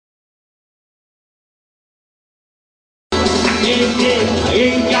Yeah, yeah, I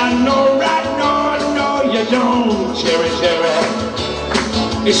ain't got no right, no, you don't, cherry, cherry.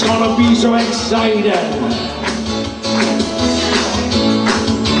 It's gonna be so exciting.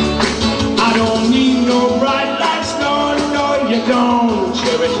 I don't need no bright lights, no, you don't,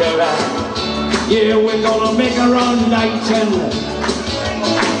 cherry, cherry. Yeah, we're gonna make her all night and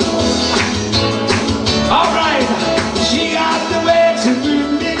alright, she got the way to do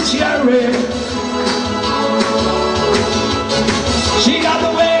me, cherry. She got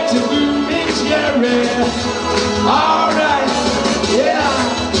the way to do me, cherry. Alright, yeah.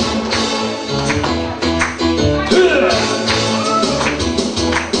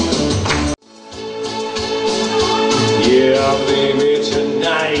 Yeah, baby,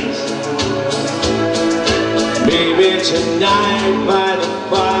 tonight by the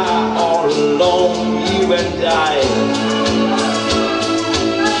fire, all alone, you and I.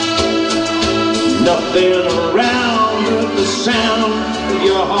 Nothing around but the sound of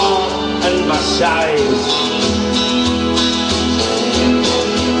your heart and my sighs.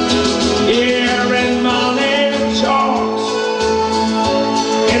 Yeah, and my name talks.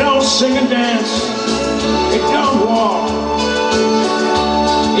 It don't sing and dance, it don't walk.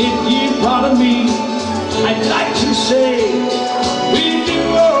 If you pardon me, I'd like to say we do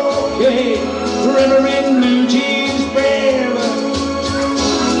okay, forever in blue jeans, baby.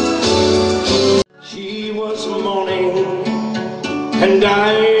 She was morning and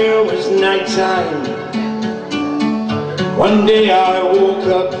I was nighttime. One day I woke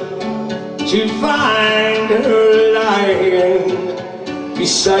up to find her lying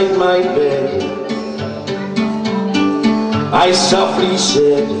beside my bed. I softly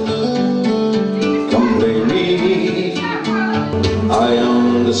said, come play me. I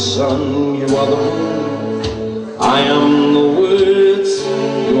am the sun, you are the moon. I am the words,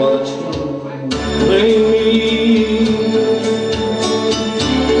 you are the tune. Play me.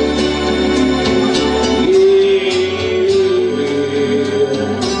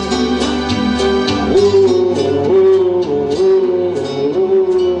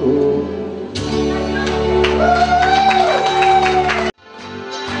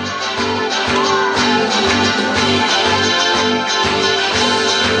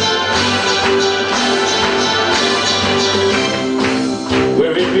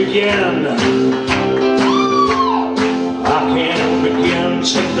 Again, I can't begin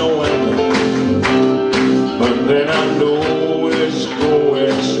to know it, but then I know it's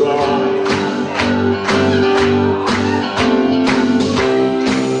going strong.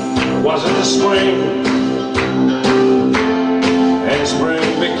 Wasn't the spring, and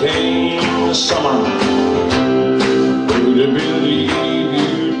spring became the summer. Who'd have believed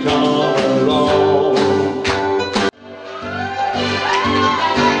you'd come along?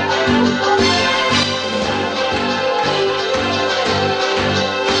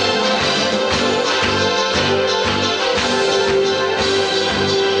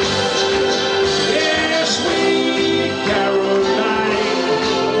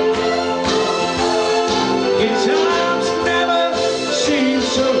 Times never seem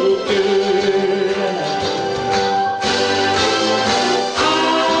so good.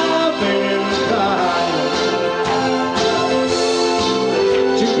 I've been inclined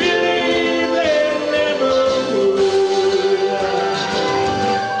to believe they never would.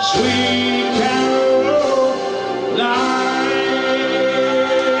 Sweet